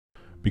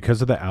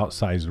Because of the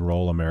outsized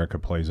role America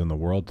plays in the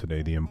world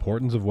today, the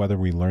importance of whether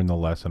we learn the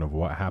lesson of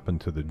what happened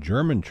to the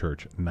German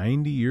church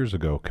 90 years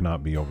ago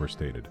cannot be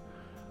overstated.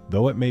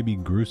 Though it may be a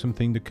gruesome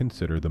thing to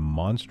consider, the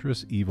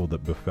monstrous evil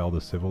that befell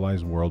the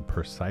civilized world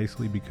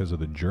precisely because of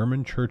the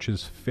German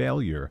church's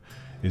failure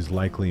is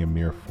likely a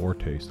mere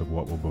foretaste of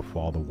what will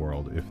befall the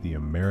world if the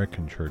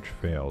American church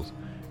fails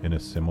in a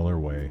similar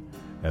way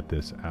at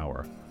this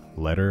hour.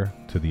 Letter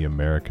to the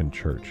American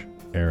Church,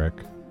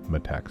 Eric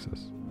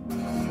Metaxas.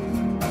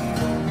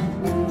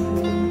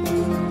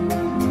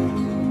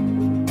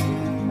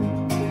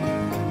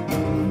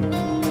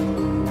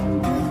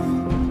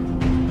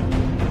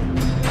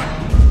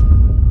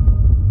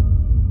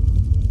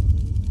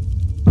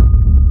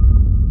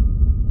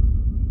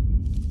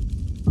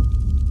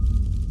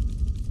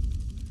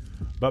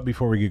 But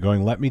before we get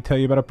going, let me tell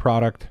you about a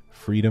product,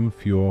 Freedom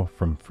Fuel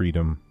from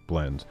Freedom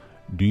Blends.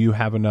 Do you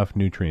have enough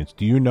nutrients?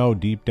 Do you know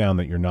deep down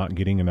that you're not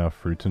getting enough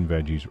fruits and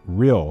veggies,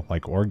 real,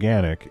 like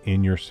organic,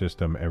 in your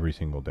system every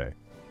single day?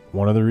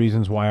 One of the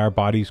reasons why our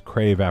bodies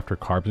crave after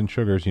carbs and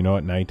sugars, you know,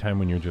 at nighttime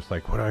when you're just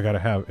like, what do I got to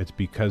have? It's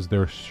because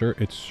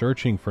it's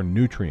searching for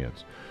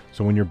nutrients.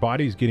 So when your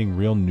body's getting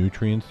real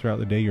nutrients throughout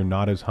the day, you're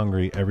not as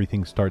hungry.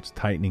 Everything starts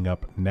tightening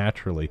up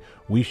naturally.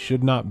 We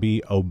should not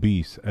be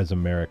obese as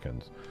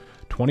Americans.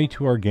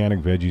 22 organic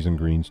veggies and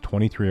greens,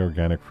 23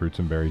 organic fruits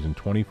and berries, and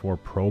 24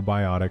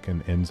 probiotic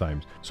and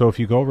enzymes. So if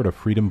you go over to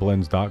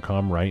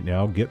freedomblends.com right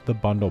now, get the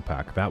bundle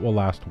pack. That will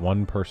last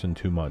one person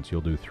 2 months. You'll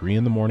do 3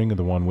 in the morning of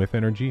the one with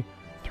energy,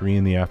 3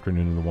 in the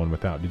afternoon of the one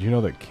without. Did you know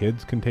that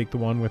kids can take the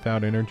one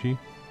without energy?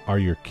 Are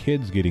your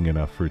kids getting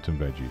enough fruits and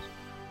veggies?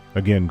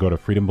 Again, go to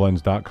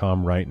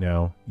freedomblends.com right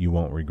now. You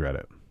won't regret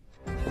it.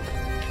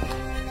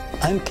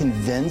 I'm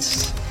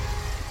convinced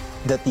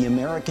that the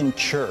American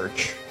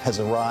church has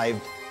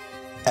arrived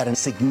at a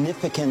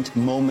significant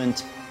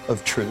moment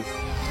of truth.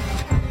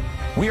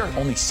 We are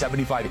only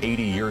 75,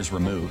 80 years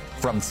removed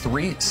from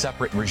 3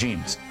 separate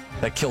regimes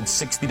that killed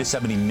 60 to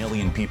 70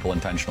 million people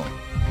intentionally.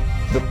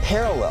 The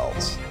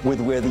parallels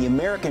with where the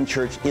American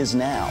church is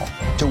now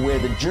to where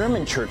the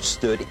German church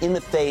stood in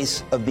the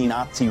face of the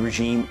Nazi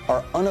regime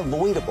are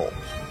unavoidable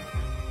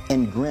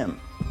and grim.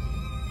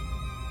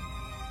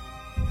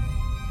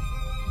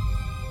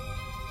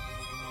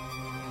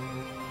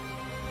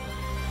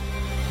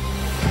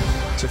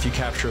 So if you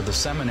capture the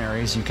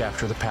seminaries, you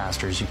capture the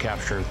pastors, you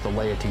capture the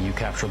laity, you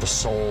capture the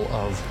soul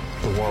of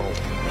the world.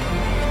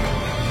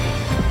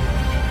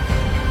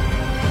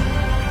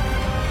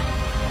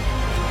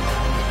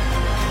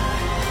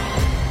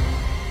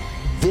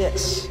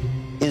 This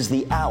is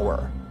the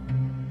hour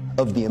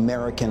of the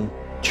American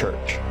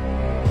church.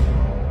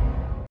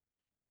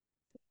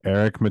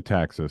 Eric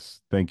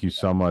Metaxas, thank you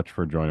so much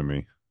for joining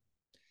me.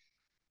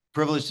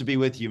 Privileged to be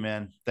with you,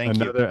 man. Thank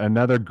you.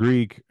 Another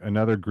Greek,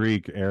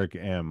 Eric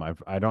M.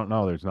 I don't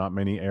know. There's not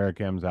many Eric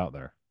M's out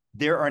there.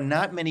 There are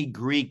not many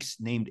Greeks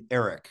named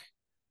Eric.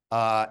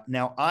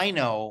 Now, I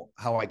know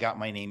how I got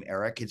my name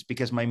Eric. It's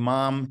because my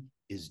mom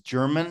is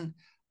German.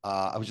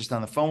 I was just on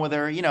the phone with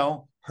her. You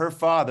know, her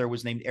father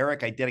was named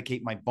Eric. I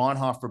dedicate my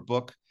Bonhoeffer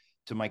book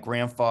to my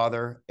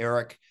grandfather,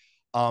 Eric.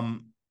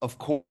 Of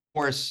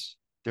course,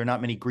 there are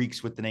not many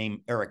Greeks with the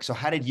name Eric. So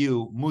how did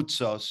you,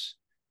 Moutsos,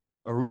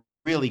 a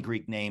really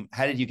Greek name,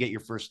 how did you get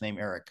your first name,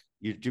 Eric?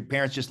 Your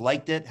parents just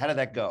liked it? How did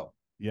that go?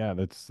 Yeah,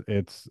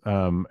 it's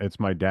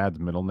my dad's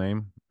middle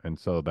name, and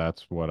so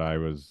that's what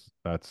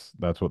that's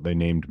what they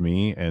named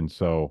me. And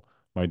so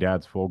my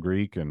dad's full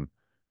Greek, and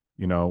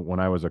you know, when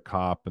I was a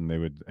cop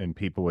and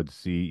people would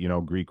see, you know,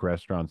 Greek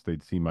restaurants,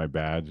 they'd see my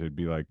badge, it'd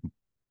be like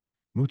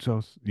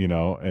Moutsos, you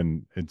know,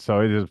 and so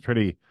I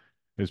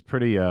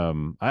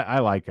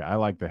like it. I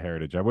like the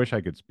heritage. I wish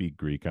I could speak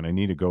Greek, and I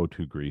need to go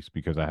to Greece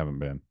because I haven't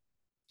been.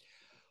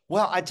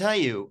 Well, I tell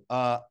you,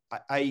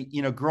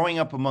 growing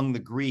up among the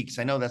Greeks,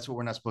 I know that's what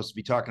we're not supposed to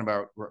be talking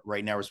about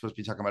right now. We're supposed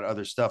to be talking about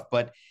other stuff,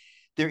 but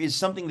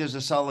there's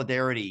a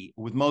solidarity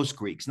with most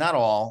Greeks, not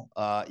all.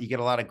 You get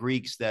a lot of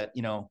Greeks that,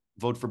 you know,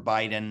 vote for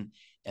Biden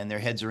and their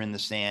heads are in the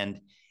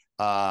sand,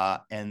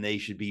 and they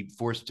should be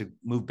forced to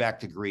move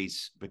back to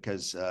Greece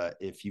because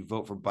if you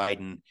vote for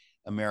Biden,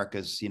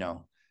 America's, you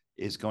know,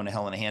 is going to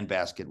hell in a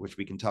handbasket, which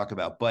we can talk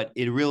about. But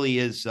it really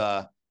is.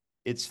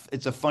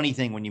 It's a funny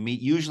thing when you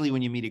meet. Usually,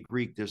 when you meet a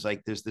Greek, there's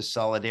this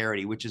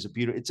solidarity, which is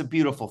it's a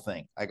beautiful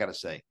thing. I gotta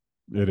say,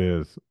 it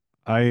is.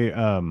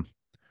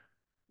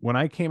 When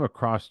I came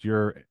across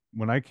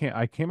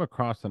I came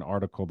across an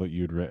article that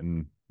you'd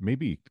written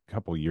maybe a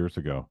couple years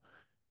ago,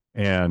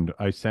 and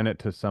I sent it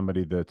to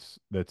somebody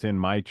that's in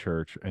my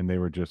church, and they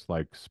were just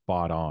like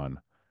spot on,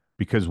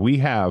 because we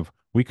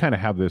kind of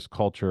have this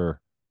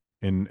culture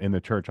in the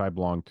church I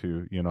belong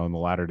to, you know, in the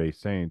Latter-day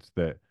Saints,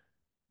 that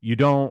you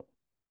don't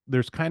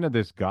there's kind of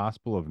this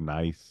gospel of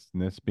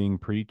niceness being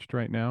preached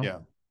right now. yeah.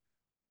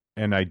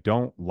 And I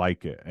don't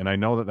like it. And I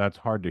know that that's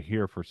hard to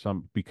hear for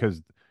some,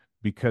 because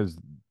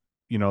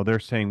you know, they're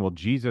saying, well,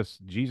 Jesus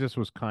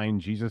was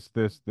kind,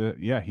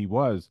 yeah, he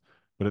was,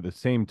 but at the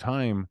same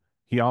time,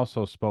 he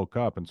also spoke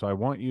up. And so I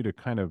want you to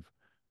kind of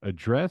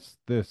address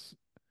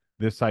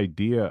this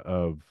idea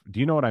of, do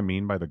you know what I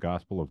mean by the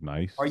gospel of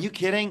nice? Are you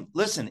kidding?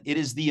 Listen, it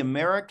is the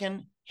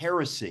American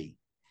heresy.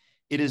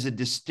 It is a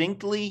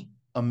distinctly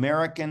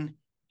American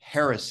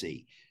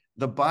heresy.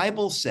 The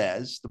Bible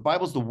says, the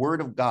Bible's the word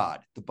of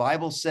God. The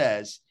Bible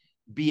says,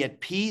 be at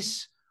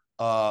peace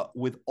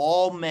with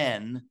all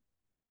men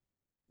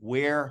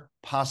where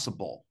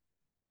possible.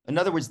 In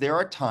other words, there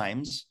are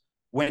times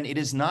when it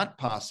is not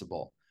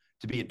possible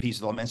to be at peace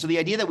with all men. So the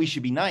idea that we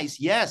should be nice,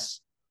 yes,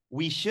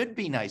 we should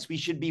be nice. We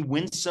should be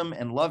winsome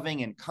and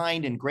loving and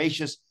kind and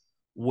gracious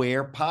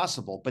where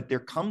possible. But there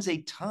come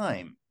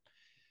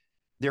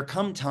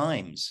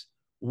times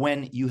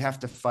when you have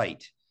to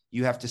fight.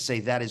 You have to say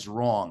that is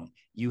wrong.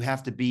 You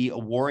have to be a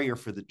warrior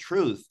for the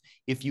truth.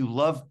 If you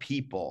love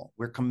people,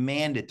 we're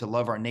commanded to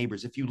love our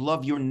neighbors. If you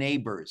love your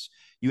neighbors,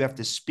 you have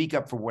to speak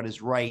up for what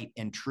is right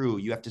and true.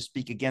 You have to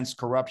speak against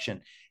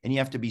corruption, and you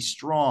have to be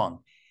strong.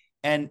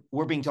 And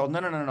we're being told,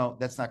 no,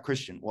 that's not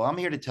Christian. Well, I'm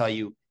here to tell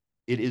you,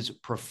 it is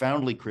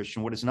profoundly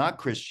Christian. What is not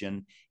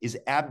Christian is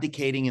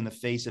abdicating in the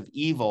face of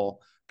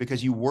evil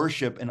because you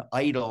worship an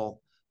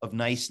idol of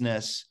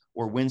niceness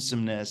or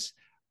winsomeness.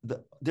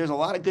 There's a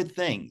lot of good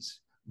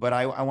things, but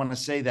I want to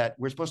say that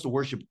we're supposed to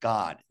worship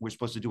God. We're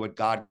supposed to do what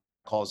God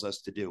calls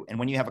us to do. And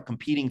when you have a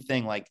competing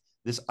thing like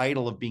this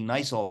idol of being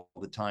nice all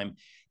the time,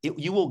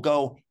 you will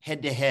go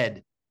head to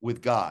head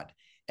with God.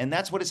 And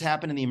that's what has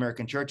happened in the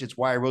American church. It's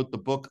why I wrote the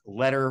book,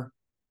 Letter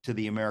to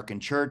the American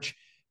Church,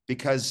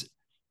 because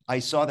I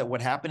saw that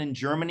what happened in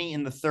Germany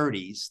in the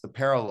 30s, the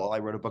parallel, I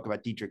wrote a book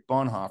about Dietrich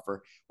Bonhoeffer,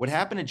 what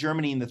happened in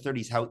Germany in the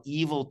 30s, how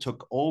evil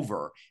took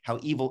over, how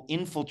evil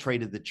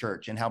infiltrated the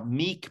church, and how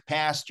meek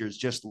pastors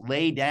just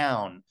lay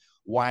down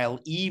while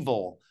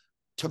evil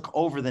took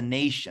over the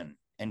nation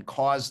and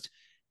caused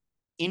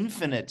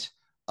infinite,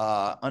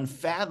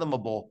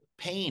 unfathomable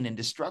pain and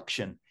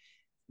destruction.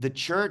 The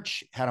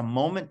church had a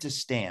moment to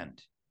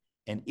stand,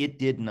 and it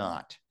did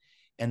not.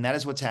 And that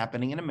is what's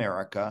happening in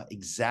America.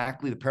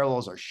 Exactly. The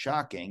parallels are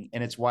shocking.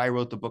 And it's why I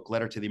wrote the book,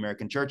 Letter to the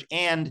American Church.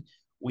 And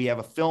we have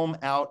a film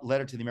out,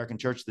 Letter to the American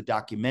Church, the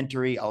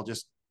documentary. I'll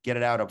just get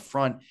it out up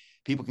front.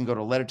 People can go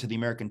to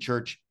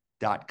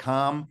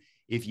lettertotheamericanchurch.com.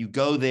 If you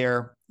go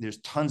there, there's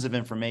tons of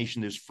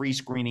information. There's free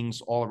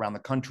screenings all around the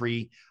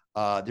country.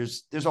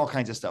 There's all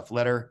kinds of stuff.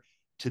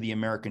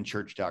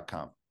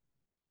 Lettertotheamericanchurch.com.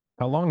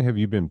 How long have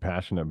you been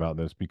passionate about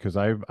this? Because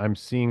I'm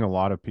seeing a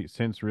lot of people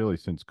since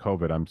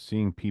COVID, I'm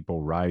seeing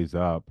people rise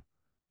up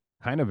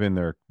kind of in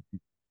their,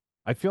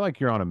 I feel like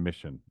you're on a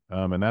mission.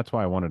 And that's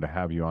why I wanted to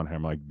have you on here.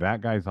 I'm like,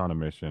 that guy's on a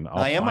mission.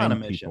 I am on a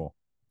mission.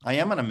 I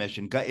am on a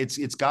mission.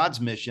 It's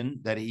God's mission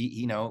that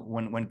he,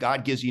 when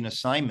God gives you an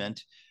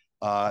assignment,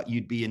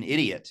 you'd be an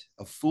idiot,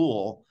 a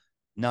fool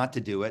not to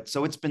do it.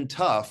 So it's been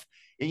tough.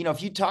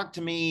 If you talked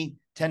to me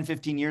 10,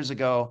 15 years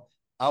ago,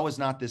 I was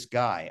not this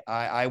guy.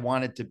 I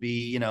wanted to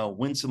be,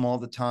 winsome all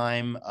the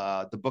time.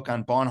 The book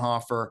on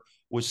Bonhoeffer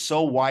was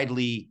so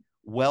widely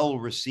well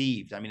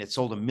received. I mean, it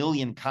sold 1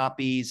 million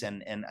copies,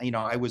 and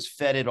I was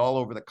feted all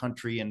over the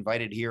country,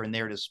 invited here and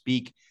there to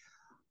speak.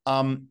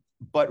 But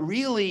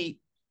really,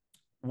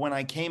 when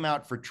I came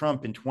out for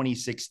Trump in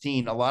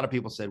 2016, a lot of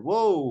people said,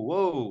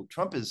 "Whoa,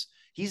 Trump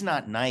he's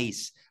not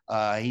nice.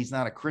 He's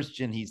not a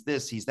Christian. He's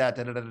this, he's that,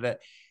 da, da, da, da."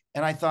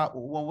 And I thought,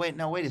 well,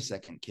 wait a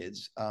second,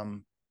 kids.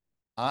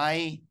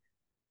 I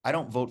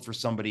don't vote for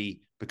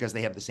somebody because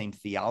they have the same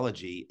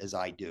theology as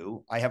I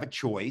do. I have a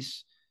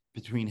choice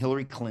between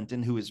Hillary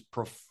Clinton, who is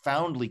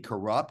profoundly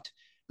corrupt,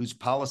 whose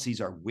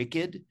policies are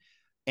wicked,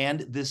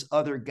 and this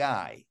other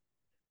guy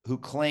who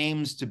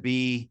claims to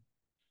be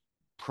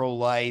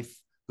pro-life,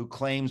 who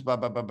claims blah,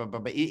 blah, blah, blah,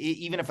 blah.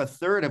 Even if a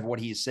third of what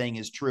he is saying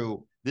is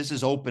true, this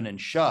is open and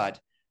shut.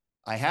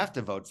 I have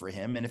to vote for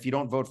him. And if you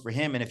don't vote for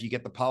him, and if you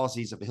get the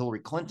policies of Hillary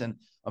Clinton,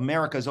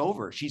 America's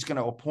over. She's going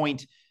to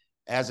appoint,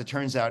 as it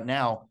turns out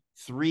now,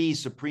 3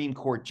 Supreme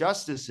Court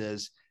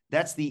justices.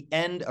 That's the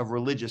end of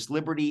religious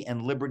liberty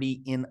and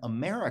liberty in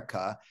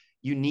America.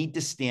 You need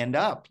to stand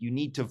up. You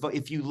need to vote.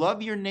 If you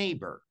love your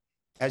neighbor,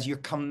 as you're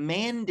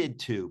commanded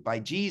to by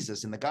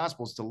Jesus in the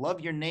Gospels, to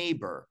love your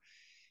neighbor,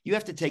 you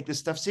have to take this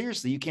stuff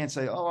seriously. You can't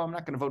say, "Oh, I'm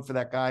not going to vote for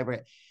that guy."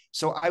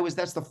 So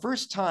that's the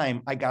first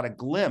time I got a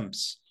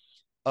glimpse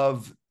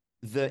of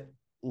the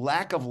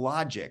lack of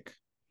logic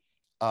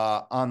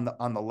on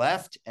the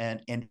left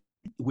and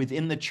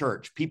within the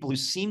church. People who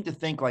seem to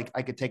think like,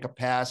 I could take a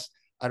pass.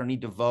 I don't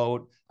need to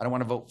vote. I don't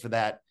want to vote for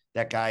that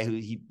guy who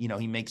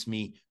he makes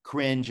me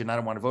cringe, and I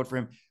don't want to vote for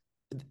him.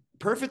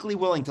 Perfectly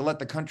willing to let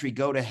the country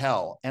go to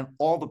hell and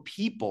all the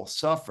people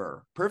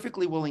suffer.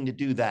 Perfectly willing to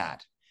do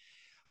that.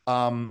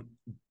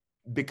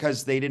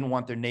 Because they didn't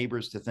want their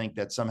neighbors to think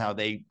that somehow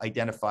they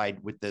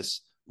identified with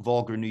this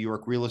vulgar New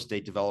York real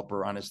estate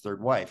developer on his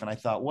third wife. And I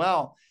thought,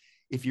 well,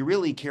 if you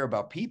really care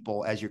about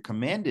people as you're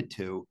commanded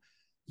to,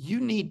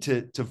 you need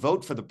to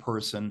vote for the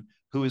person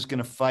who is going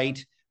to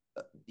fight,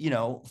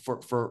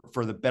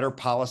 for the better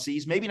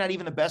policies, maybe not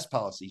even the best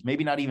policies,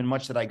 maybe not even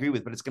much that I agree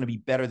with, but it's going to be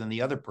better than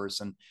the other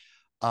person.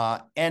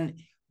 And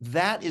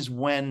that is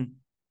when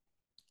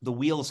the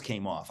wheels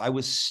came off. I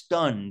was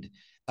stunned.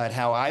 at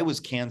how I was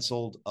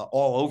canceled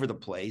all over the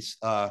place.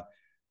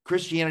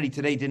 Christianity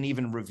Today didn't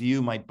even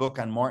review my book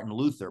on Martin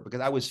Luther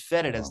because I was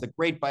feted as the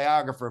great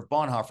biographer of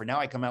Bonhoeffer. Now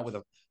I come out with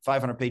a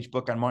 500-page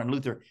book on Martin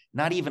Luther,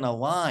 not even a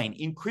line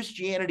in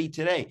Christianity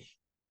Today.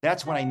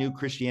 That's when I knew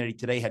Christianity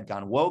Today had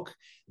gone woke.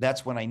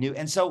 That's when I knew.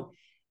 And so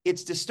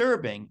it's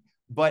disturbing,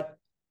 but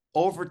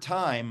over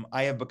time,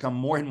 I have become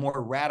more and more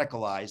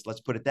radicalized,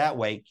 let's put it that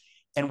way.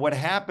 And what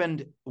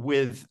happened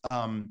with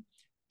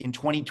in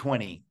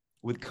 2020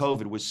 with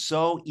COVID was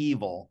so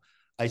evil.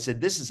 I said,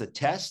 this is a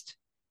test,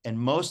 and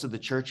most of the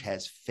church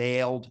has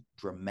failed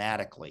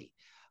dramatically.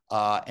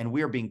 And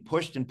we are being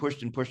pushed and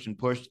pushed and pushed and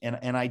pushed.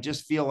 And I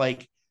just feel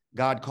like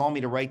God called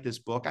me to write this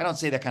book. I don't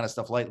say that kind of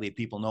stuff lightly. If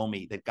people know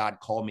me, that God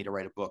called me to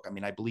write a book. I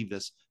mean, I believe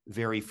this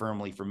very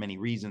firmly for many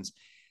reasons.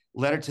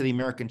 Letter to the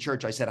American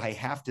Church. I said, I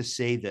have to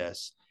say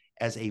this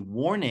as a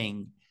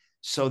warning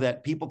so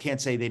that people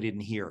can't say they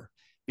didn't hear.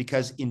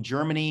 Because in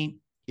Germany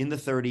in the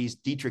 30s,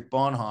 Dietrich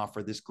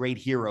Bonhoeffer, this great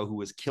hero who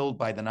was killed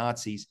by the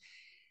Nazis,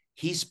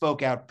 he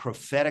spoke out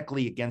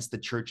prophetically against the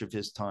church of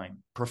his time,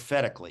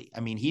 prophetically. I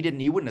mean,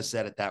 he wouldn't have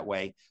said it that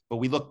way, but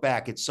we look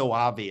back, it's so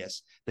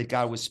obvious that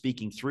God was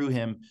speaking through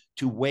him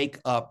to wake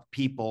up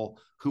people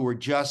who were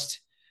just,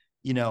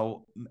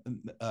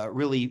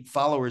 really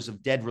followers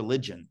of dead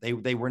religion.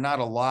 They were not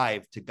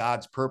alive to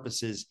God's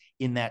purposes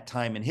in that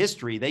time in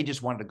history. They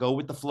just wanted to go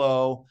with the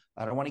flow.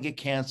 I don't want to get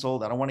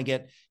canceled. I don't want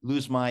to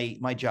lose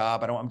my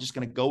job. I'm just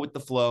going to go with the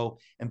flow.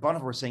 And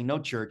Bonhoeffer was saying, no,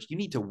 church, you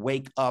need to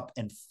wake up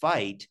and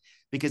fight,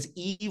 because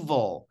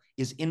evil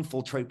is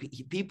infiltrating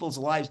people's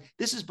lives.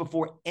 This is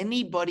before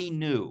anybody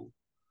knew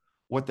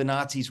what the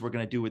Nazis were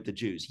going to do with the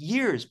Jews.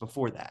 Years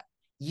before that,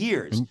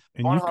 years.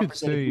 And Bonhoeffer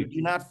said, if you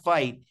do not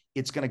fight,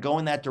 it's going to go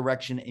in that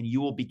direction and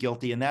you will be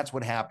guilty. And that's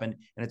what happened.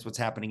 And it's what's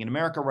happening in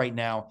America right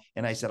now.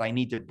 And I said, I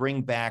need to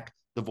bring back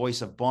the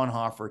voice of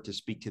Bonhoeffer to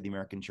speak to the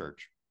American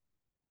church.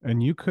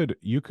 And you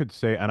could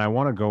say, and I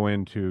want to go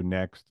into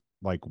next,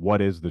 like,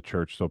 what is the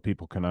church, so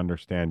people can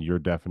understand your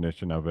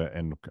definition of it.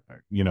 And,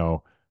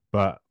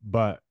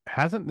 but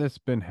hasn't this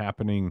been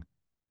happening?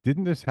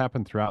 Didn't this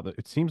happen throughout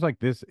it seems like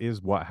this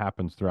is what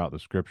happens throughout the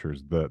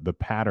scriptures, the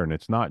pattern.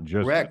 It's not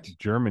just Correct.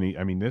 Germany.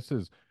 I mean, this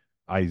is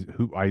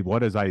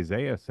what is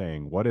Isaiah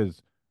saying? What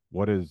is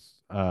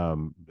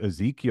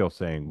Ezekiel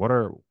saying? What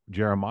are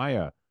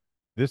Jeremiah?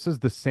 This is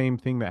the same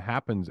thing that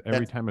happens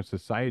every time a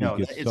society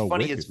gets it's so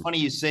funny. wicked. It's funny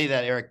you say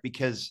that, Eric,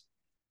 because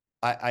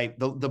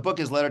the book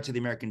is Letter to the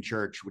American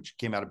Church, which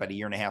came out about a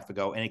year and a half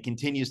ago, and it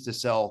continues to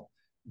sell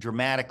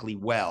dramatically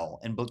well.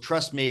 And but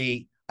trust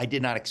me, I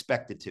did not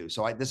expect it to.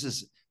 So this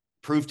is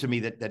proof to me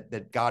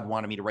that God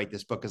wanted me to write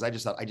this book, because I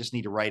just thought I just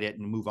need to write it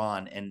and move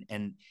on.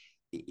 And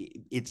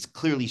it's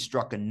clearly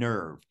struck a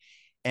nerve.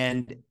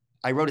 And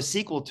I wrote a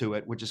sequel to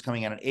it, which is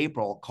coming out in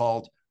April,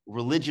 called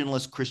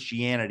Religionless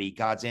Christianity,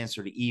 God's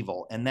Answer to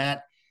Evil. And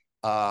that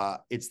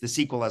it's the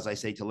sequel, as I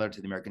say, to Letter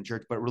to the American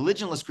Church. But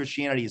religionless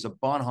Christianity is a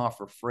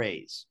Bonhoeffer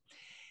phrase.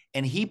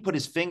 And he put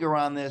his finger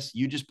on this.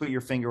 You just put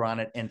your finger on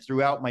it. And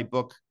throughout my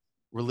book,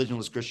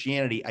 Religionless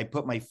Christianity, I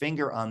put my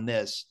finger on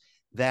this,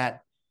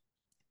 that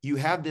you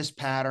have this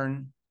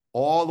pattern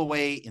all the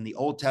way in the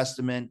Old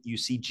Testament. You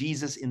see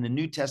Jesus in the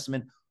New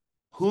Testament.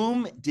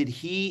 Whom did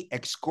he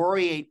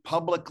excoriate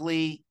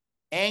publicly,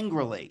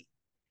 angrily,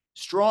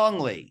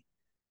 strongly?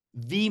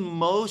 The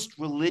most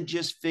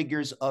religious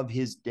figures of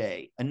his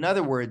day. In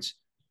other words,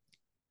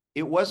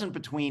 it wasn't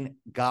between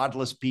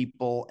godless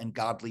people and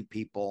godly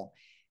people.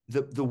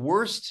 The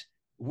worst,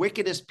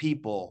 wickedest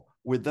people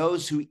were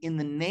those who, in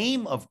the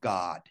name of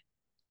God,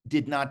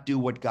 did not do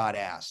what God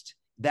asked.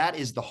 That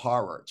is the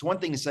horror. It's one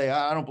thing to say,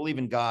 I don't believe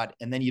in God,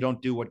 and then you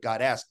don't do what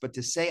God asked. But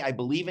to say, I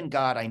believe in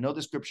God, I know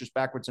the scriptures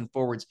backwards and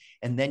forwards,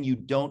 and then you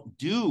don't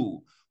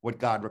do what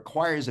God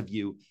requires of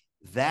you,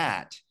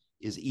 that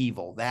is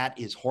evil. That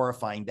is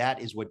horrifying. That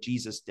is what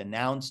Jesus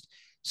denounced.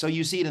 So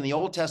you see it in the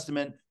Old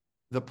Testament.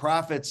 The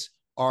prophets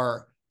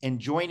are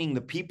enjoining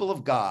the people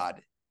of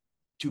God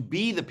to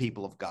be the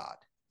people of God.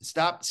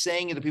 Stop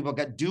saying to the people of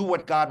God, do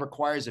what God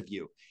requires of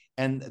you.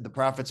 And the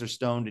prophets are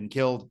stoned and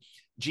killed.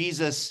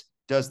 Jesus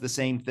does the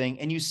same thing.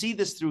 And you see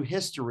this through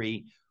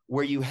history,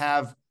 where you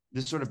have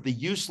the sort of the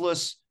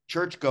useless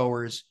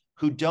churchgoers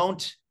who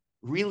don't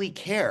really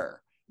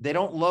care. They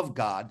don't love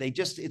God.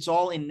 It's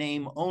all in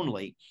name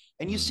only.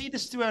 And you see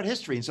this throughout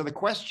history. And so the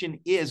question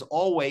is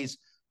always,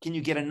 can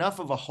you get enough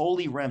of a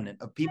holy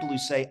remnant of people who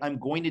say, I'm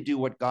going to do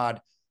what God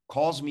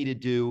calls me to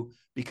do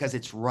because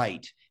it's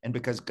right and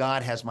because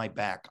God has my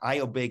back. I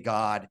obey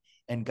God,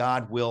 and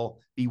God will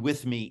be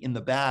with me in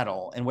the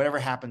battle. And whatever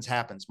happens,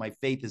 happens. My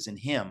faith is in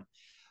him.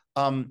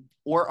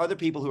 Or other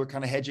people who are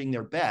kind of hedging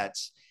their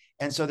bets.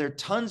 And so there are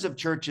tons of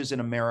churches in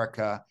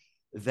America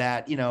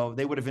that,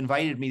 they would have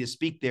invited me to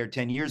speak there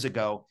 10 years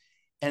ago.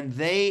 And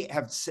they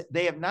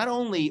have not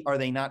only are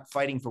they not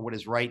fighting for what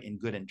is right and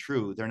good and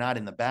true, they're not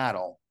in the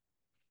battle,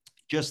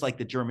 just like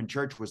the German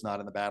church was not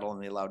in the battle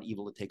and they allowed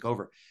evil to take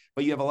over.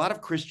 But you have a lot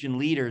of Christian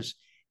leaders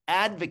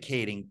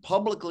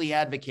publicly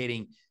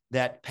advocating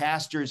that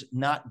pastors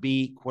not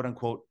be, quote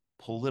unquote,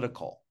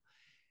 political.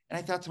 And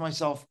I thought to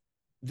myself,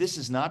 this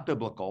is not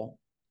biblical.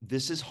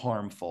 This is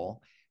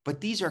harmful. But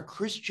these are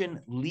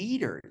Christian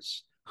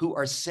leaders who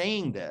are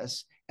saying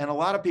this. And a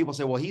lot of people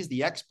say, well, he's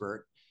the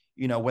expert,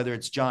 whether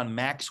it's John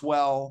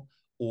Maxwell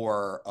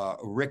or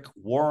Rick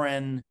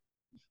Warren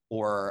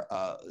or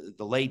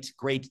the late,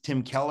 great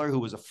Tim Keller, who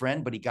was a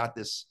friend, but he got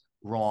this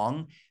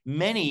wrong.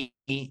 Many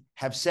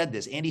have said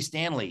this. Andy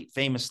Stanley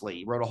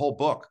famously wrote a whole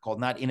book called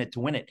Not In It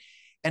to Win It.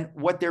 And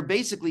what they're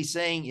basically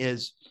saying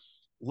is,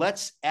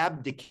 let's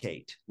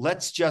abdicate.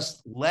 Let's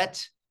just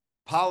let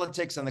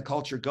politics and the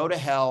culture go to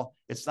hell.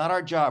 It's not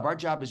our job. Our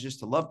job is just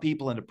to love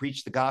people and to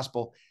preach the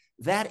gospel.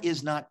 That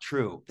is not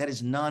true. That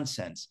is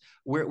nonsense.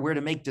 We're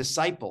to make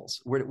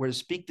disciples. We're to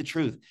speak the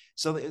truth.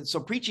 So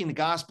preaching the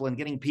gospel and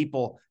getting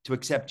people to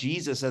accept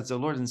Jesus as their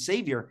Lord and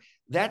Savior,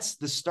 that's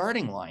the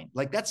starting line.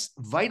 Like, that's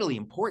vitally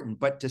important.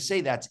 But to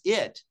say that's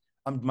it,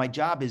 my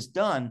job is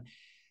done.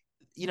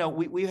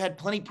 We've had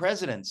plenty of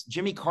presidents.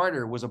 Jimmy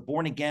Carter was a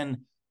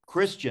born-again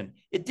Christian.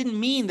 It didn't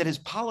mean that his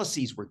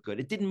policies were good.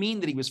 It didn't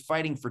mean that he was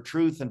fighting for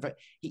truth. And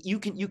you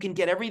can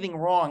get everything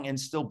wrong and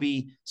still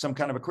be some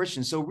kind of a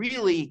Christian. So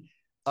really,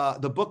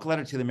 the book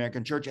Letter to the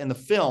American Church and the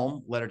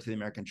film Letter to the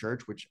American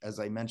Church, which, as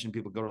I mentioned,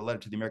 people go to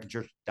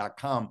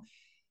lettertotheamericanchurch.com.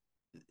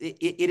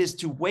 It is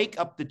to wake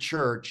up the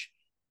church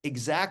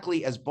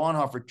exactly as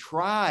Bonhoeffer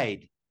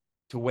tried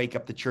to wake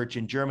up the church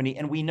in Germany.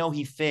 And we know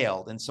he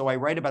failed. And so I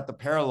write about the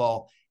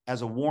parallel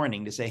as a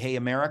warning to say, hey,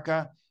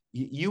 America,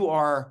 you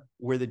are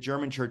where the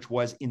German church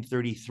was in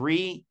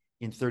 33,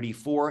 in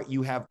 34.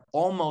 You have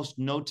almost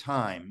no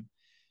time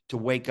to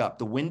wake up.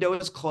 The window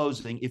is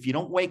closing. If you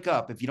don't wake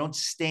up, if you don't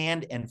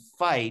stand and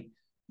fight,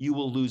 you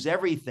will lose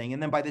everything.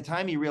 And then by the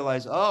time you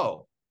realize,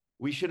 oh,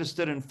 we should have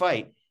stood and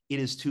fight, it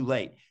is too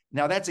late.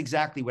 Now, that's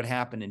exactly what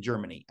happened in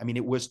Germany. I mean,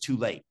 it was too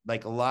late.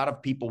 Like, a lot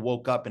of people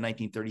woke up in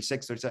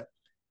 1936, 37.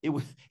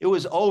 It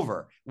was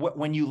over.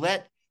 When you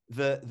let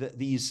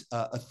these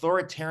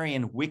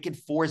authoritarian, wicked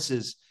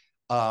forces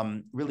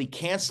really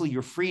cancel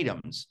your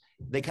freedoms,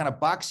 they kind of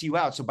box you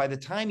out. So by the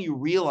time you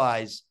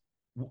realize,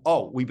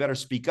 oh, we better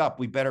speak up,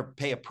 we better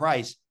pay a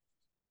price,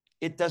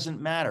 it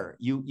doesn't matter.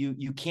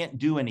 You can't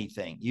do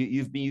anything.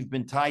 You've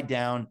been tied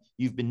down,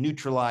 you've been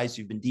neutralized,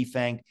 you've been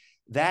defanged.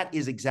 That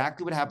is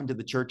exactly what happened to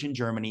the church in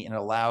Germany and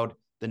allowed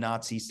the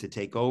Nazis to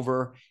take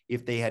over.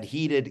 If they had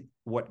heeded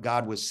what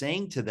God was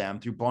saying to them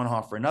through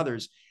Bonhoeffer and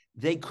others,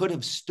 they could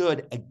have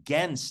stood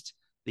against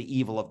the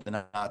evil of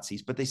the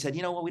Nazis. But they said,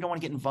 you know what, we don't want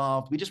to get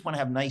involved. We just want to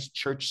have nice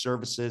church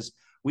services.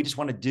 We just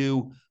want to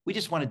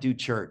do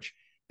church.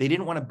 They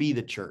didn't want to be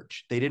the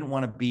church. They didn't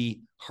want to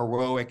be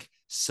heroic,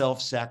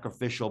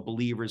 self-sacrificial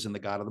believers in the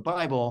God of the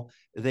Bible.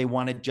 They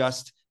wanted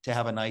just to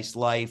have a nice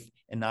life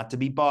and not to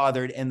be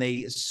bothered. And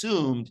they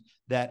assumed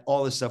that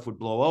all this stuff would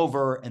blow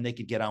over and they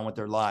could get on with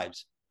their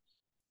lives.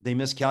 They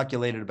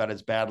miscalculated about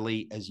as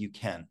badly as you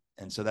can.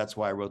 And so that's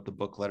why I wrote the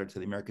book Letter to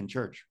the American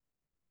Church.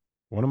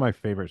 One of my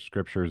favorite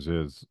scriptures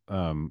is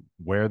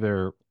where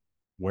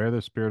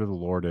the Spirit of the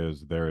Lord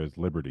is, there is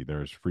liberty,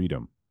 there is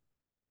freedom.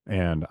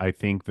 And I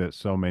think that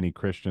so many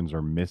Christians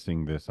are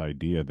missing this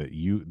idea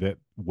that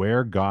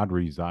where God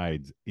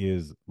resides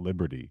is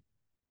liberty.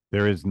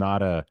 There is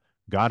not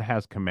God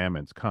has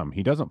commandments. Come.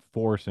 He doesn't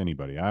force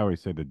anybody. I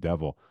always say the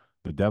devil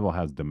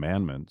has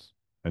demandments.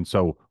 And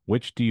so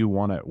which do you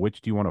want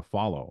to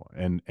follow?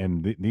 And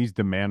these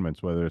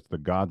demandments, whether it's the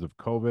gods of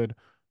COVID,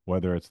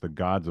 whether it's the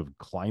gods of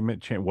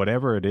climate change,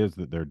 whatever it is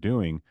that they're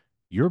doing,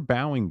 you're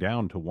bowing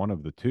down to one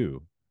of the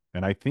two.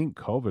 And I think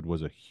COVID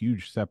was a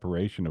huge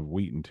separation of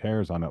wheat and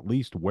tares on at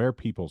least where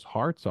people's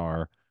hearts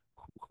are.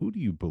 Who do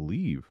you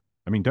believe?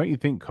 I mean, don't you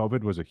think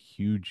COVID was a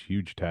huge,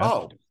 huge test?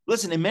 Oh,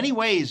 listen, in many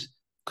ways,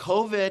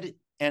 COVID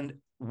and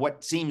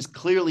what seems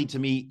clearly to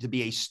me to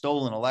be a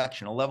stolen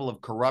election, a level of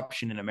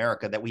corruption in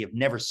America that we have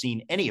never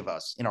seen, any of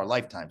us, in our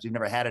lifetimes. We've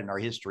never had it in our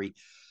history.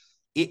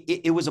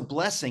 It was a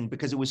blessing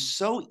because it was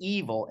so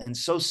evil and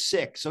so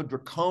sick, so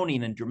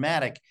draconian and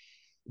dramatic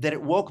that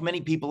it woke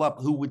many people up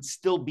who would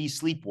still be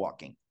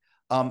sleepwalking.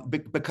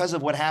 Because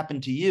of what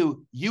happened to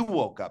you, you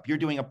woke up. You're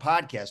doing a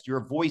podcast.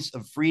 You're a voice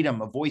of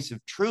freedom, a voice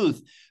of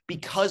truth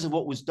because of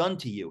what was done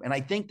to you. And I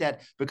think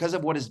that because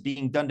of what is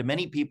being done to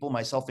many people,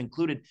 myself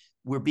included,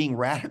 we're being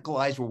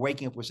radicalized. We're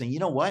waking up. We're saying, you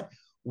know what?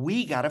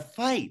 We got to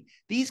fight.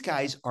 These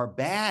guys are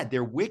bad.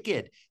 They're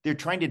wicked. They're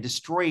trying to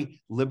destroy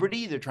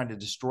liberty. They're trying to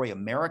destroy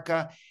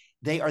America.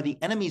 They are the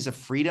enemies of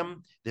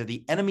freedom. They're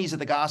the enemies of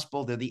the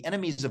gospel. They're the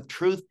enemies of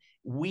truth.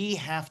 We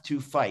have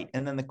to fight.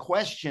 And then the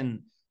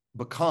question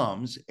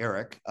becomes,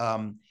 Eric,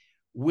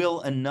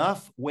 will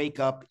enough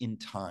wake up in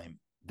time?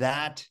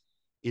 That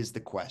is the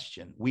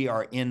question. We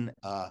are in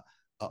a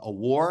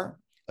war,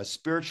 a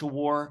spiritual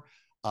war.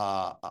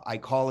 I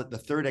call it the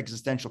third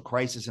existential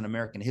crisis in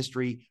American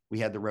history. We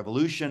had the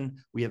revolution,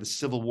 we had the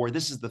Civil War.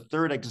 This is the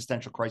third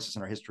existential crisis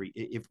in our history.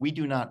 If we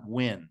do not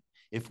win,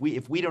 if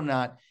we do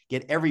not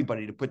get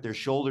everybody to put their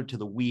shoulder to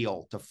the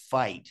wheel to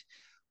fight,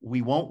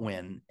 we won't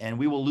win, and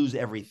we will lose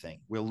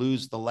everything. We'll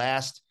lose the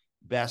last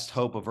best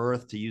hope of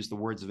earth, to use the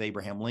words of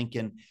Abraham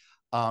Lincoln.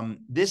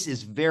 This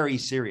is very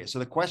serious. So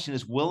the question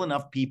is, will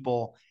enough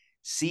people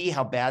see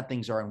how bad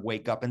things are and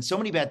wake up. And so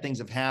many bad things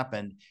have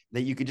happened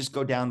that you could just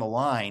go down the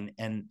line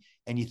and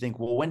you think,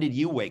 well, when did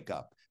you wake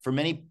up? For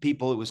many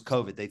people, it was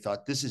COVID. They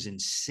thought, this is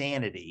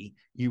insanity.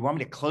 You want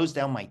me to close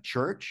down my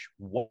church?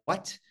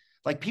 What?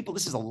 Like, people,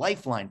 this is a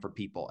lifeline for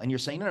people. And you're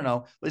saying,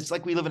 no. It's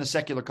like we live in a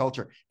secular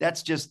culture.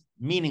 That's just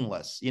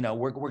meaningless.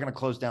 We're going to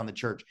close down the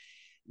church.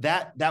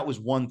 That was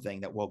one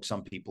thing that woke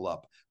some people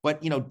up.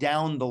 But,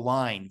 down the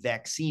line,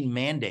 vaccine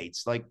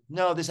mandates, like,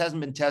 no, this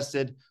hasn't been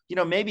tested.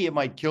 Maybe it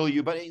might kill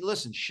you, but hey,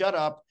 listen, shut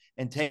up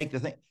and take the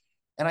thing.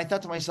 And I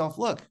thought to myself,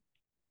 look,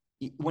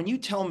 when you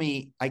tell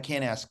me I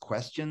can't ask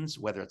questions,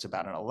 whether it's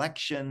about an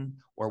election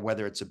or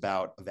whether it's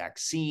about a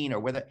vaccine or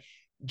whether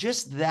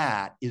just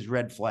that is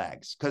red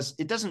flags, because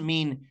it doesn't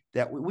mean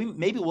that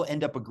maybe we'll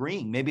end up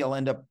agreeing. Maybe I'll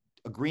end up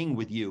agreeing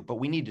with you, but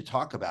we need to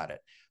talk about it.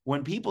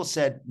 When people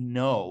said,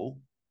 no,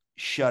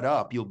 shut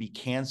up, you'll be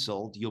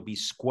canceled, you'll be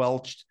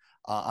squelched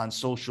on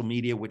social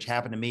media, which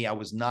happened to me. I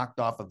was knocked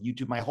off of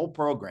YouTube. My whole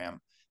program,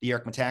 the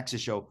Eric Metaxas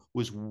Show,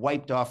 was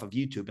wiped off of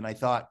YouTube. And I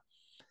thought,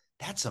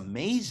 that's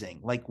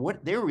amazing. Like,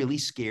 what, they're really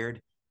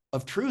scared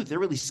of truth. They're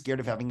really scared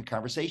of having a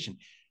conversation.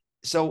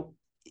 So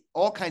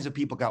all kinds of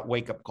people got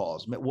wake-up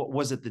calls. What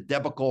was it? The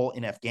debacle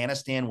in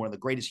Afghanistan, one of the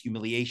greatest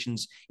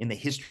humiliations in the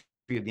history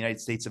of the United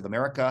States of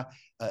America,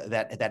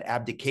 that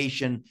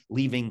abdication,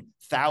 leaving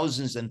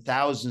thousands and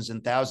thousands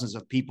and thousands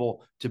of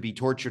people to be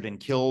tortured and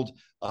killed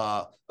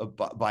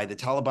by the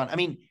Taliban. I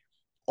mean,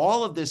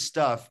 all of this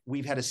stuff,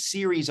 we've had a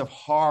series of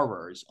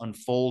horrors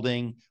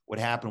unfolding. What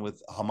happened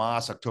with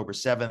Hamas, October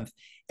 7th,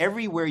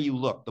 everywhere you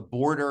look, the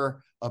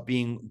border of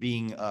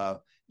being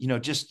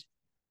just,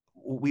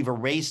 we've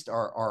erased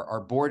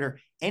our border.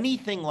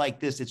 Anything like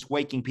this, it's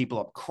waking people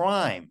up.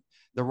 Crime,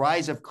 the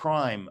rise of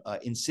crime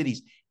in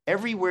cities.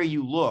 Everywhere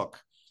you look,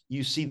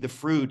 you see the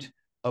fruit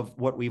of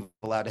what we've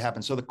allowed to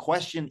happen. So the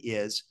question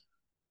is,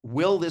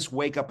 will this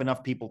wake up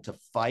enough people to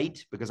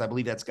fight? Because I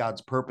believe that's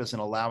God's purpose in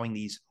allowing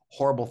these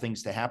horrible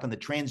things to happen. The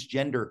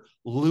transgender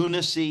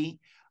lunacy,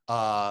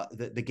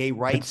 the gay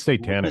rights, it's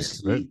satanic.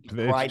 Lunacy,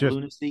 It's just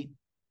lunacy.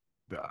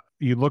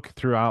 You look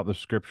throughout the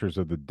scriptures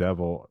of the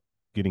devil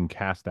getting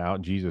cast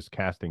out, Jesus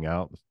casting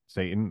out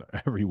Satan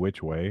every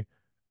which way.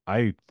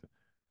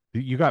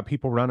 You got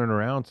people running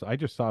around. So I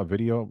just saw a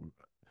video.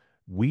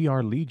 We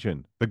are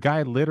legion. The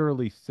guy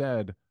literally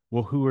said,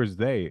 "Well, who is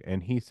they?"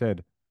 And he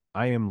said,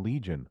 "I am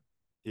legion."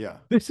 Yeah.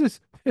 This is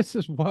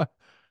what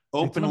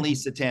Openly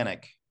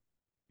satanic.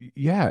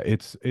 Yeah,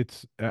 it's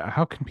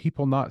how can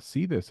people not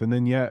see this? And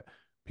then yet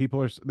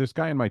people are, this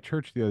guy in my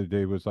church the other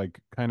day was like,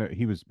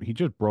 he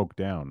just broke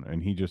down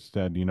and he just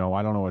said,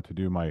 I don't know what to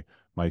do.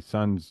 My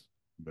son's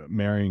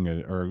marrying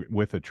or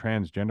with a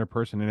transgender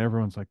person, and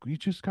everyone's like, we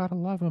just gotta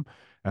love him.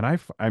 And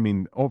I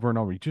mean, over and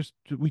over,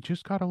 we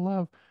just gotta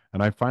love.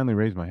 And I finally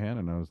raised my hand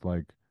and I was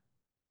like,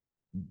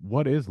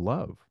 what is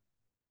love?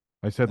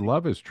 I said,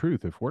 love is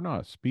truth. If we're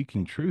not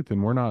speaking truth,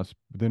 then we're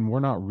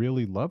not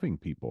really loving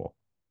people.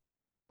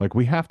 Like,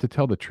 we have to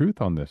tell the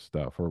truth on this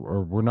stuff,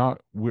 or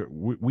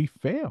we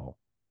fail.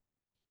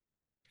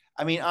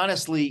 I mean,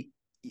 honestly,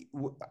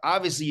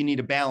 obviously you need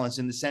a balance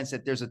in the sense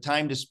that there's a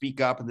time to speak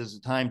up and there's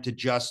a time to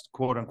just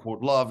quote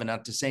unquote love and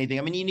not to say anything.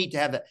 I mean, you need to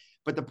have that.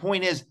 But the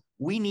point is,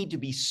 we need to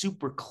be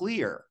super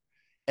clear,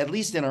 at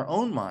least in our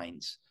own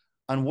minds,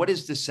 on what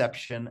is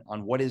deception,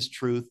 on what is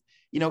truth.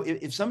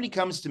 If somebody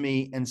comes to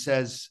me and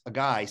a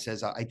guy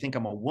says, I think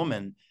I'm a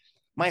woman,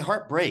 my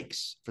heart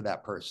breaks for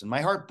that person.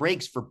 My heart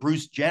breaks for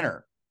Bruce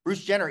Jenner.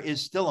 Bruce Jenner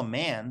is still a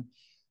man,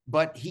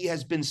 but he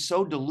has been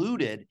so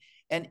deluded,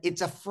 and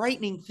it's a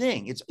frightening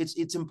thing.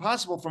 It's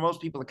impossible for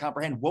most people to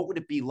comprehend. What would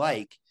it be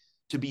like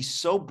to be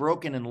so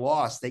broken and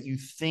lost that you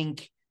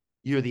think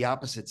you're the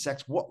opposite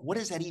sex? What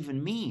does that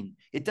even mean?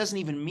 It doesn't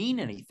even mean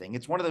anything.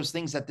 It's one of those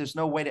things that there's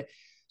no way to.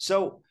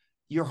 So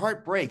your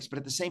heart breaks, but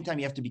at the same time,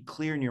 you have to be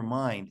clear in your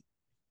mind.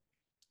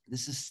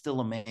 This is still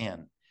a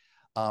man.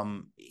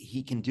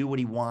 He can do what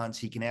he wants.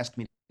 He can ask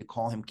me to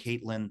call him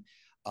Caitlin.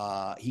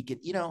 He could,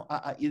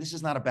 this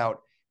is not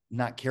about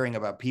not caring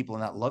about people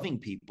and not loving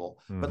people,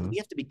 but we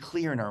have to be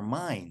clear in our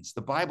minds.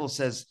 The Bible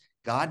says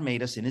God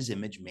made us in his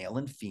image, male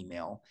and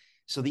female.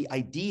 So the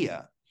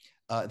idea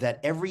that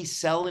every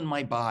cell in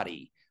my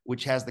body,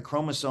 which has the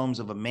chromosomes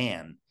of a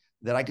man,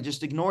 that I could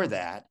just ignore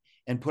that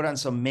and put on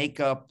some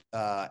makeup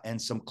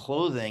and some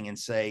clothing and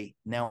say,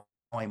 now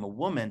I'm a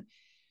woman.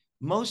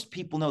 Most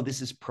people know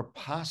this is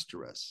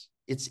preposterous.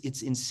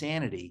 It's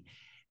insanity.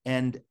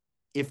 And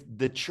if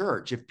the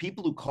church, if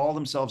people who call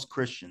themselves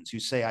Christians, who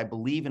say, I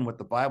believe in what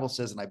the Bible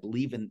says and I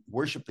believe in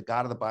worship the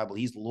God of the Bible,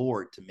 he's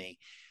Lord to me.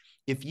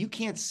 If you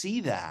can't see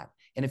that,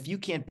 and if you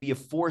can't be a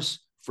force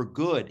for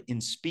good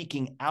in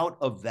speaking out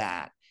of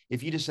that,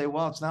 if you just say,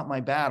 well, it's not my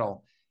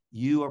battle,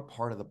 you are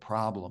part of the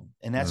problem.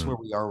 And that's where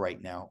we are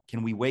right now.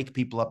 Can we wake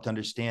people up to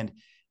understand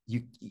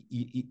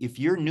if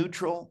you're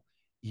neutral,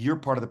 you're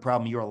part of the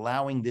problem. You're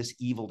allowing this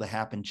evil to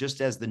happen,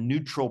 just as the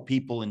neutral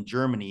people in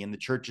Germany and the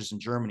churches in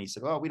Germany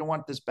said, oh, we don't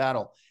want this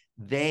battle.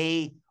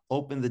 They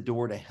opened the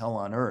door to hell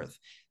on earth.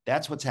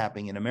 That's what's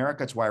happening in America.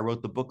 That's why I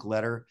wrote the book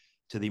Letter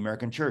to the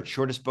American Church.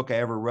 Shortest book I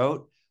ever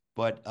wrote.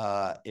 but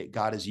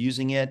God is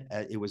using it.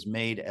 It was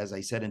made, as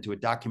I said, into a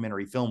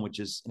documentary film, which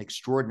is an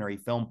extraordinary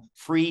film,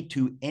 free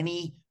to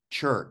any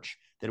church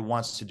that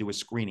wants to do a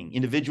screening.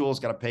 Individuals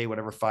got to pay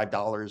whatever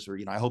 $5,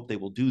 or I hope they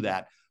will do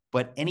that.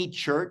 But any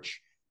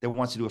church that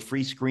wants to do a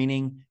free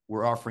screening,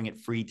 we're offering it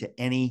free to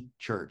any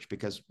church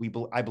because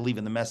I believe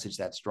in the message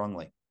that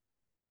strongly.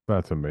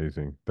 That's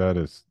amazing. That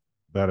is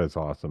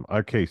awesome.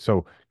 Okay,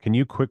 so can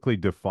you quickly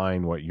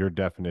define what your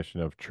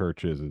definition of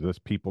church is? Is this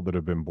people that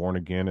have been born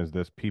again? Is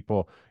this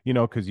people,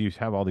 because you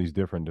have all these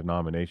different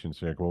denominations.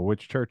 So you're like, well,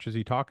 which church is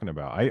he talking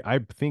about? I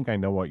think I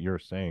know what you're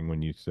saying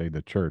when you say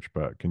the church,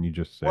 but can you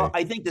just Well, say?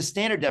 I think the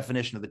standard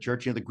definition of the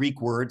church, the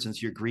Greek word,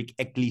 since you're Greek,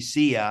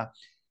 ecclesia,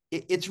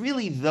 it's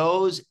really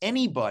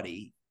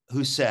anybody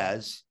who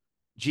says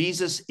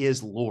Jesus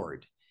is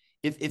Lord.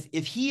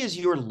 If he is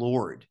your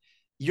Lord,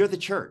 you're the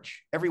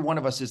church. Every one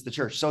of us is the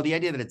church. So the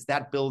idea that it's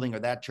that building or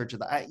that church,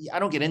 I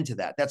don't get into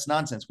that. That's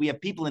nonsense. We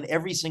have people in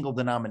every single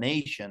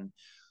denomination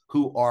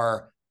who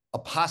are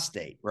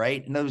apostate,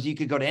 right? In other words, you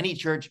could go to any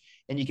church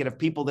and you could have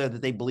people there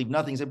that they believe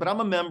nothing. Say, but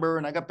I'm a member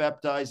and I got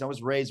baptized. I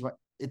was raised.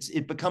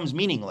 It becomes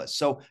meaningless.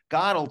 So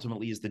God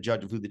ultimately is the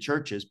judge of who the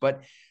church is.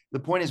 But the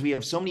point is, we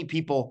have so many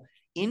people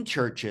in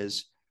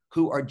churches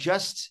who are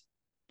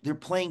they're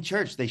playing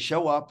church. They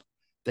show up,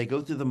 they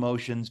go through the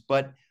motions,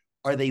 but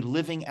are they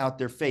living out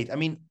their faith? I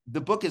mean, the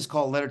book is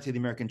called Letter to the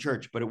American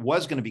Church, but it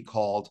was going to be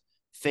called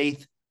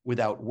Faith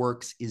Without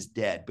Works is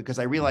Dead, because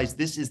I realized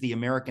this is the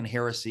American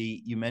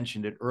heresy. You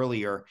mentioned it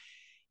earlier,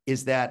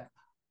 is that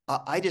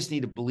I just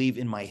need to believe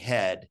in my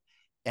head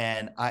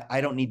and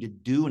I don't need to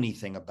do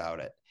anything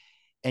about it.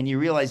 And you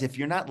realize if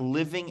you're not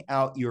living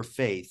out your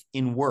faith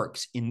in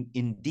works,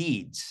 in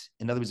deeds,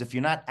 in other words, if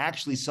you're not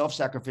actually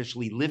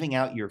self-sacrificially living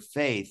out your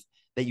faith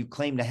that you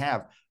claim to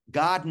have,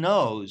 God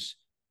knows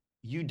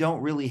you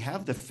don't really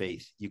have the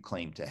faith you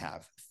claim to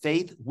have.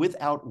 Faith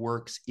without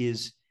works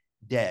is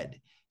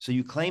dead. So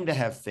you claim to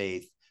have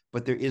faith,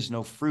 but there is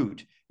no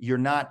fruit. You're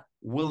not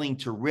willing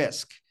to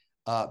risk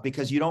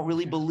because you don't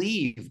really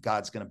believe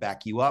God's going to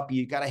back you up.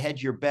 You got to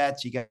hedge your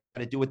bets. You got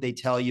to do what they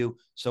tell you.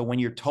 So when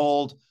you're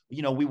told,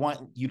 we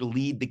want you to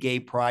lead the gay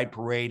pride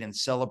parade and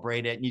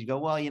celebrate it, and you go,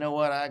 well, you know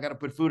what? I got to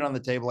put food on the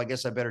table. I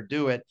guess I better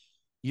do it.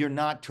 You're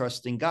not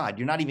trusting God.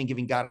 You're not even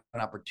giving God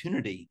an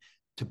opportunity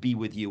to be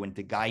with you and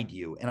to guide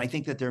you. And I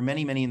think that there are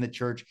many, many in the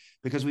church,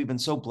 because we've been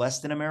so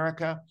blessed in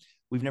America,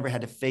 we've never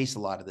had to face a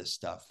lot of this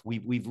stuff.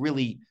 We've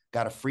really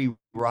got a free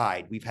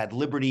ride. We've had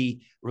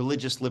liberty,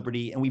 religious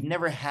liberty, and we've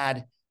never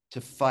had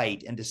to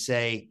fight and to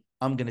say,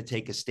 I'm going to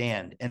take a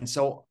stand. And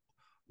so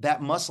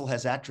that muscle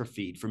has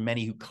atrophied for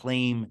many who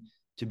claim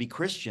to be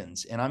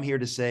Christians. And I'm here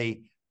to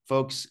say,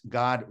 folks,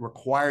 God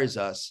requires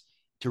us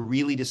to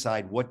really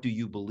decide, what do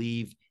you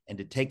believe, and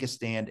to take a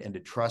stand and to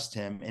trust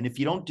him. And if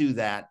you don't do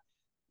that,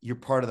 you're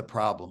part of the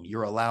problem.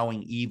 You're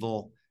allowing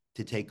evil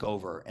to take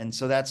over. And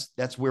so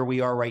that's where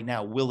we are right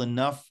now. Will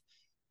enough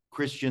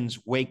Christians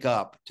wake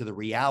up to the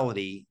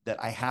reality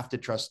that I have to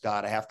trust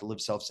God, I have to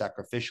live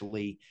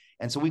self-sacrificially?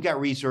 And so we've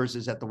got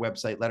resources at the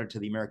website,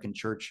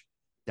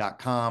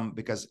 lettertotheamericanchurch.com,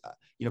 because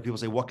people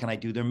say, what can I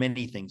do? There are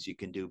many things you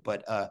can do,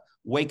 but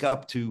wake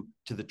up to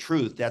the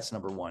truth. That's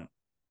number one.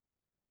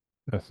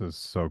 This is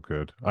so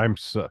good.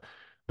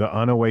 The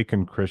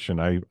unawakened Christian.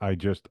 I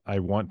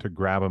want to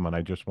grab him and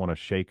I just want to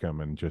shake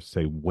him and just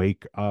say,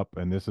 wake up.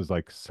 And this is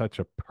like such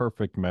a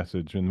perfect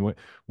message. And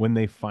when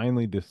they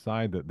finally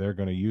decide that they're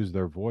going to use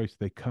their voice,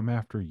 they come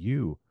after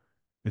you.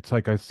 It's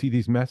like I see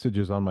these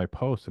messages on my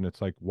posts and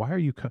it's like, why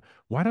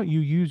don't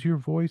you use your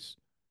voice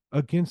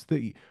against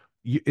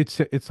it's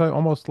like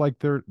almost like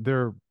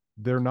they're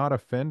not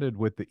offended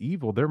with the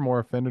evil. They're more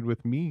offended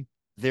with me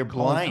They're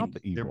calling out blind. the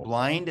evil. They're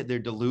blind. They're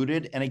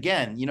deluded. And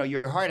again,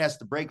 your heart has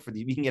to break for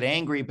them. You can get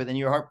angry, but then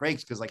your heart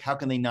breaks because, how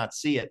can they not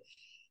see it?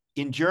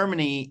 In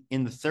Germany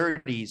in the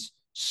 30s,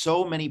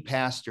 so many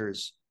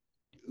pastors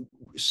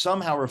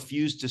somehow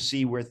refused to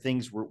see where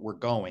things were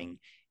going.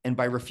 And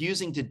by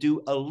refusing to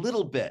do a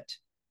little bit,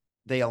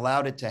 they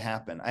allowed it to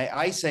happen.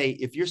 I say,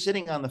 if you're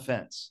sitting on the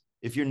fence,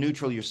 if you're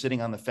neutral, you're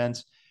sitting on the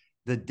fence,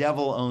 the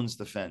devil owns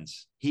the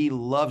fence. He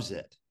loves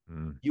it.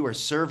 You are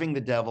serving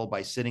the devil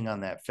by sitting on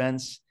that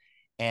fence.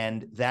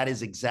 And that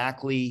is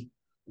exactly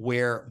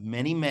where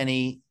many,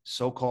 many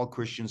so-called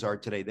Christians are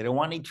today. They don't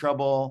want any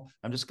trouble.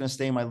 I'm just going to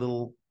stay in my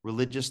little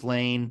religious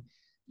lane.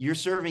 You're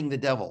serving the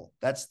devil.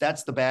 That's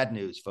the bad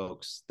news,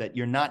 folks, that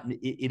you're not,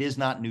 it is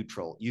not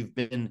neutral. You've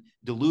been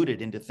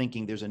deluded into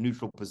thinking there's a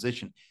neutral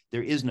position.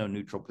 There is no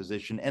neutral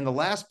position. And the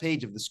last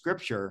page of the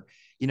scripture,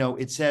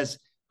 it says,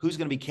 who's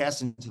going to be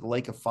cast into the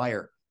lake of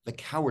fire? The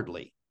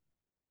cowardly.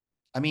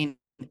 I mean,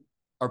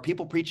 are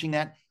people preaching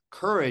that?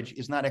 Courage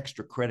is not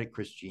extra credit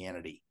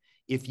Christianity.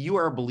 If you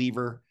are a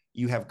believer,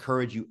 you have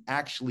courage, you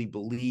actually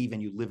believe,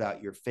 and you live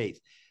out your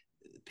faith.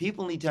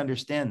 People need to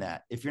understand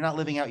that. If you're not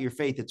living out your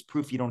faith, it's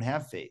proof you don't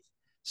have faith.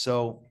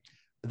 So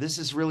this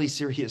is really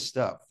serious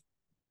stuff.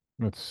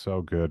 That's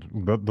so good.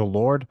 The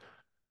Lord,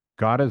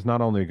 God is not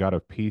only a God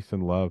of peace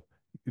and love.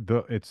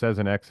 It says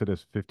in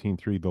Exodus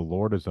 15:3, the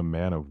Lord is a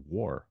man of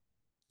war.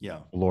 Yeah.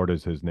 Lord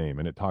is his name,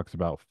 and it talks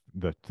about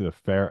the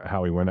fair,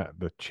 how he went at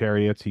the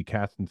chariots he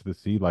cast into the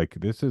sea. Like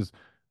this is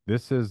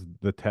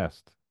the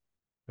test,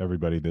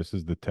 everybody. This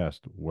is the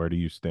test. Where do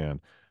you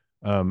stand?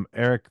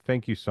 Eric,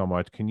 thank you so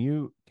much. Can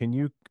you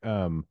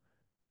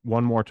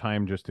one more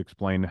time just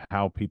explain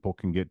how people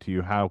can get to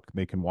you, how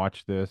they can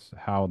watch this,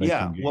 how they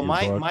Yeah. can get Well,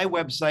 your book? my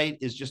website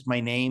is just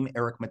my name,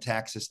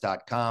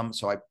 ericmetaxas.com.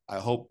 So I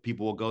hope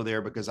people will go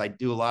there because I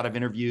do a lot of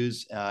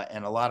interviews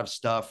and a lot of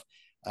stuff.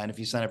 And if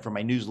you sign up for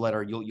my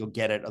newsletter, you'll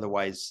get it.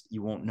 Otherwise,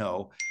 you won't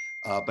know.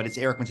 But it's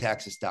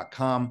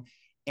ericmetaxas.com.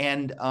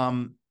 And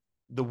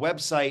the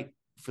website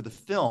for the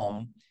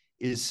film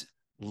is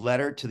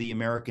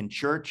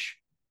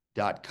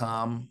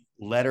lettertotheamericanchurch.com,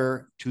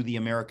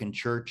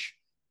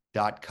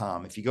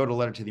 lettertotheamericanchurch.com. If you go to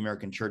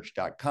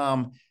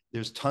lettertotheamericanchurch.com,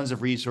 there's tons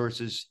of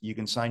resources. You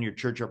can sign your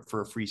church up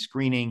for a free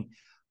screening.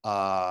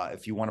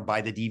 If you want to buy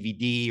the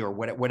DVD or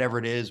whatever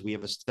it is, we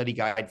have a study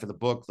guide for the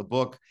book,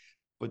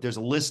 but there's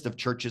a list of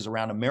churches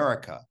around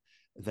America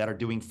that are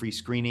doing free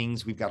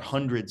screenings. We've got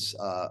hundreds.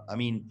 I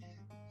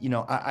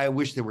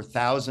wish there were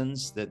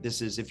thousands. That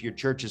this is, if your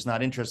church is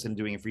not interested in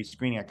doing a free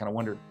screening, I kind of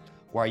wonder,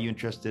 why are you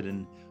interested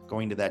in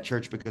going to that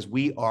church? Because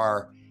we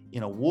are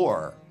in a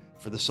war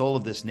for the soul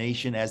of this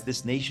nation. As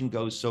this nation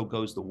goes, so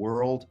goes the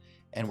world.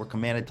 And we're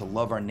commanded to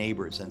love our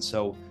neighbors. And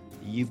so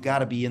you've got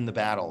to be in the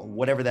battle,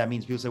 whatever that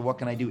means. People say, what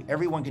can I do?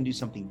 Everyone can do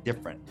something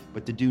different,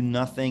 but to do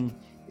nothing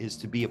is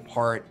to be a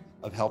part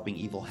of helping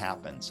evil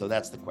happen. So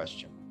that's the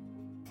question.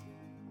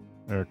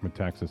 Eric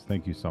Metaxas,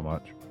 thank you so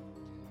much.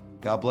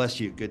 God bless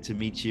you. Good to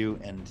meet you,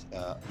 and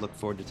look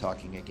forward to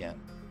talking again.